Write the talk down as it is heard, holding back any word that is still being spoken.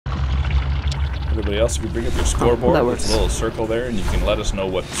Everybody else, if you bring up your scoreboard, that there's works. a little circle there, and you can let us know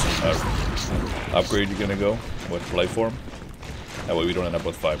what upgrade you're gonna go, what life form. That way we don't end up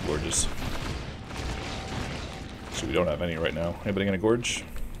with 5 gorges. So we don't have any right now. Anybody gonna gorge?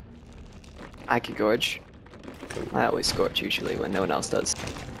 I could gorge. Cool. I always gorge usually when no one else does.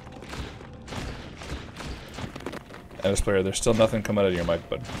 As player, there's still nothing come out of your mic,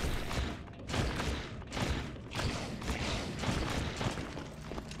 bud.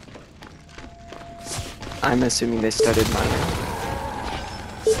 I'm assuming they started mining.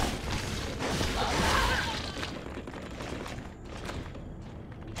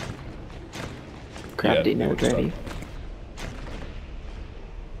 Gravity node ready.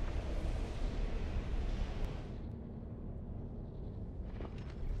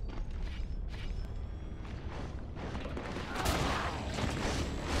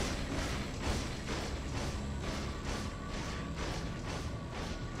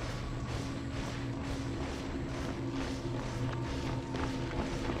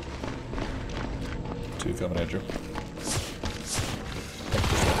 Two coming at you.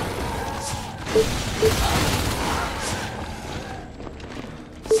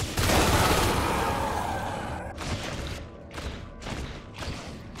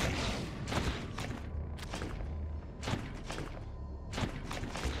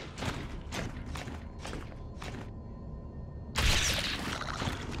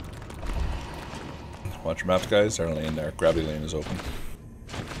 Watch your maps, guys. Our lane there. Gravity lane is open.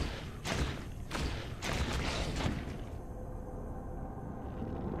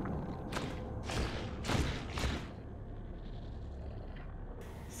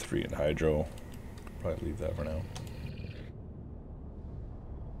 Three in hydro. Probably leave that for now.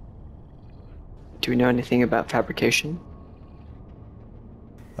 Do we know anything about fabrication?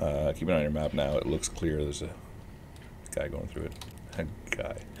 Keep an eye on your map now. It looks clear. There's a guy going through it. A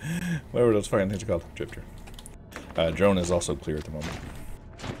guy. Whatever those fucking things are called. Drifter. Drone is also clear at the moment.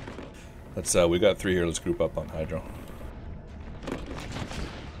 Let's, we got 3 here. Let's group up on hydro.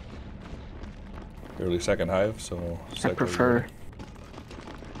 Early second hive, so... I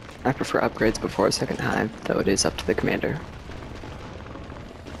prefer upgrades before a second hive, though it is up to the commander.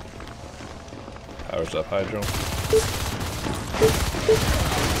 Powers up hydro.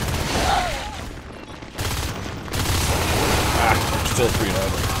 Still 3 in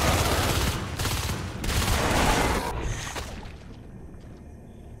hydro.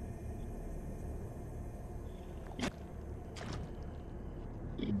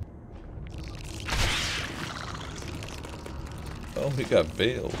 Oh, we got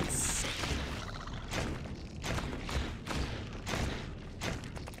veils.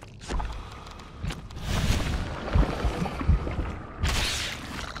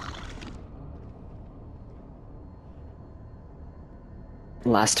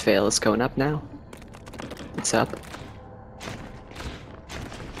 Last veil is going up now. It's up.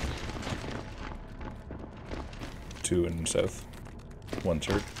 Two in south. 1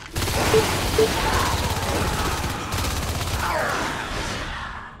 turret.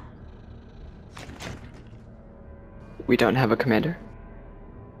 We don't have a commander.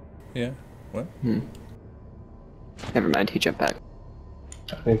 Yeah. What? Never mind, he jumped back.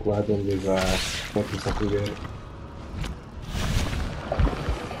 I think Legend is working something good.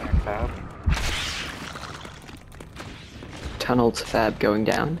 Tunnel to fab going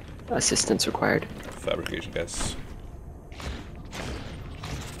down. Assistance required. Fabrication, guys.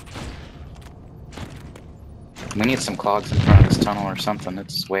 We need some clogs in front of this tunnel or something.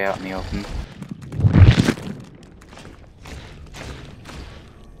 It's way out in the open.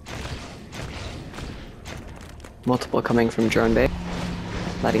 Multiple coming from drone bay.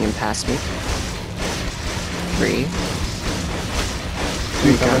 Letting him pass me. 3.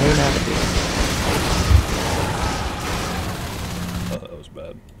 3 coming in gravity. Oh, that was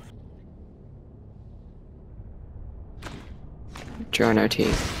bad. Drone OT.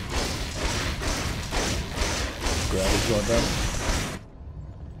 Gravity's going down.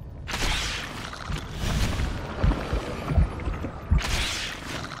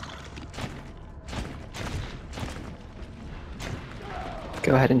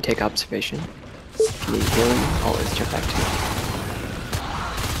 Go ahead and take observation. If you need healing, always jump back to me.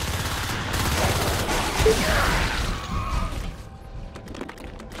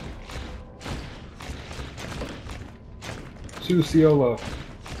 Shoot Ciolo.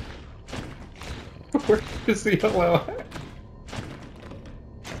 Where's Ciolo?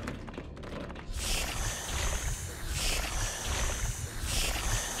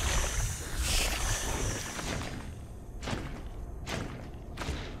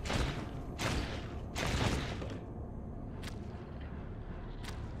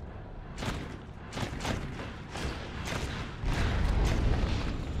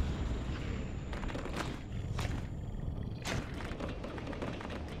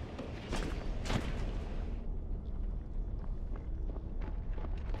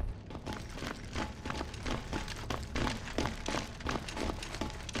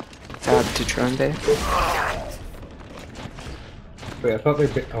 Fab to drone bay. Wait, I thought they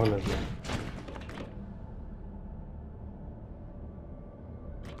bit on us.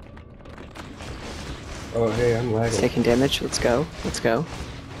 Oh, hey, I'm lagging. Taking damage. Let's go. Let's go.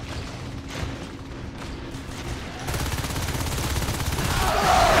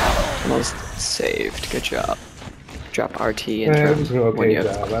 Almost saved. Good job. Drop RT and It drone was an when okay you have.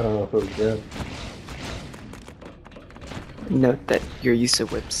 job. I don't know if it was good. Note that your use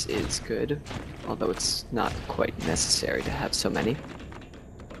of whips is good, although it's not quite necessary to have so many.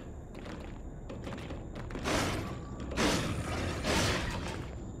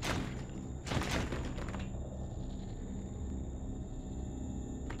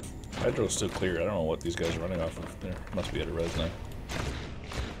 Hydro's still clear. I don't know what these guys are running off of. There must be at a res now.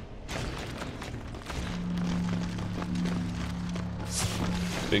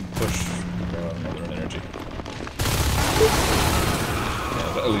 Big push. Another energy.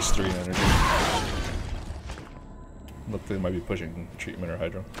 Yeah, at least 3 in energy. Look, they might be pushing treatment or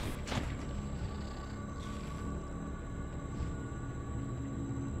hydro.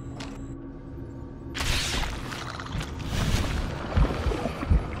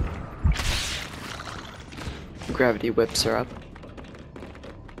 Gravity whips are up.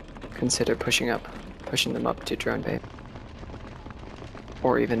 Consider pushing them up to drone bay.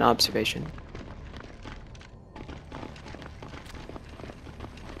 Or even observation.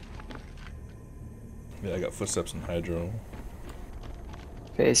 Yeah, I got footsteps in hydro.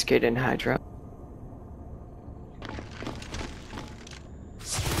 Phase gate in hydro.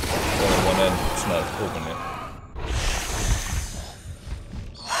 One end, it's not open yet.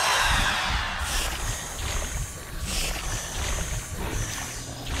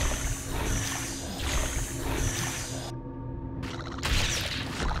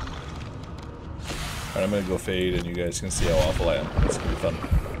 Alright, I'm gonna go fade and you guys can see how awful I am. It's gonna be fun.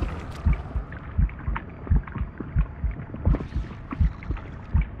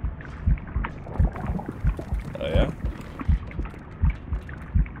 Oh yeah?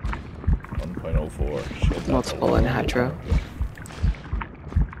 1.04. Shit, that's Multiple in hydro.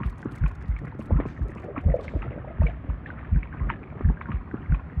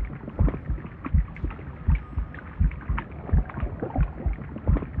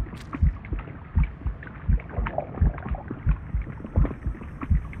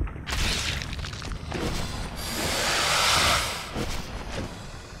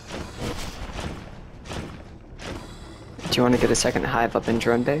 Do you want to get a second hive up in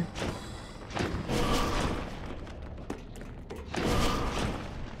drone bay?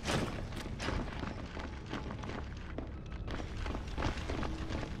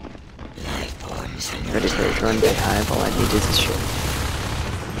 Ready for a drone bay hive, all I need is a ship.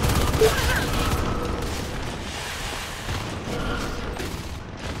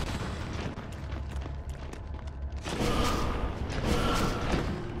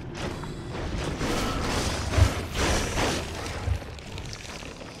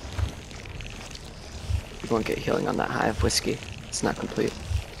 You won't get healing on that hive, Whiskey. It's not complete.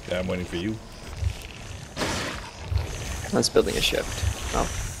 Yeah, I'm waiting for you. I was building a shift. Oh.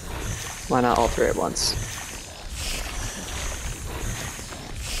 Why not all 3 at once?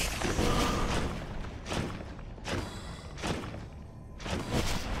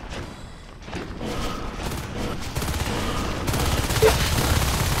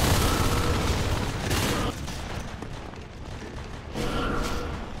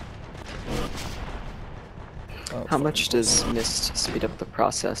 How much does Mist speed up the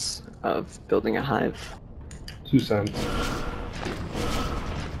process of building a hive? 2 cents.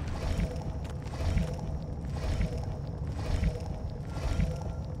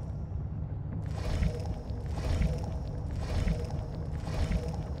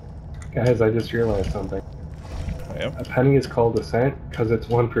 Guys, I just realized something. I am? A penny is called a cent because it's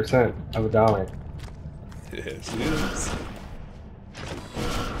 1% of a dollar. Yes, it is.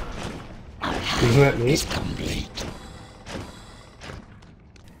 Isn't that neat?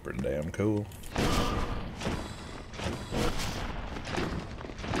 Pretty damn cool.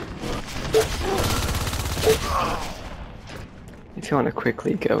 If you want to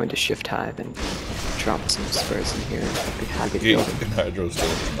quickly go into Shift Hive and drop some spurs in here, I'd be happy to Gate build them. and hydro still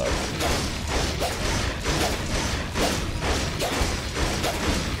is not.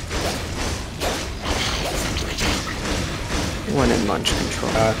 One in launch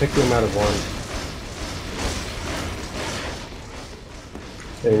control. I think we might have won.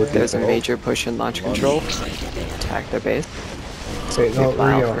 Hey, what do you There's a think? major push in launch control. Attack their base. Hey, no, Big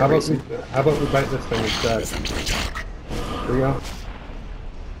pile Rio, for a how reason. about we bite this thing instead? Rio?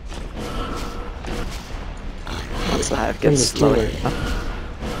 Once the hive Bring gets the low cooler. enough.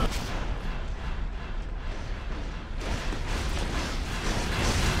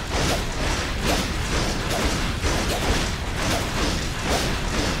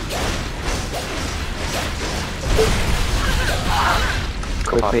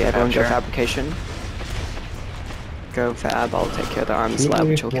 Quickly, everyone go Sure. fabrication. Go fab, I'll take care of the arms Shoot lab,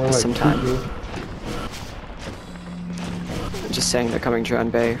 me, which will give more us like some shoot time. me. Just saying they're coming drone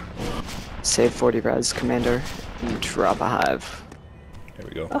bay. Save 40 res, commander, and drop a hive. Here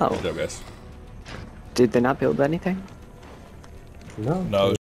we go. Oh. Good job, guys. Did they not build anything? No. No,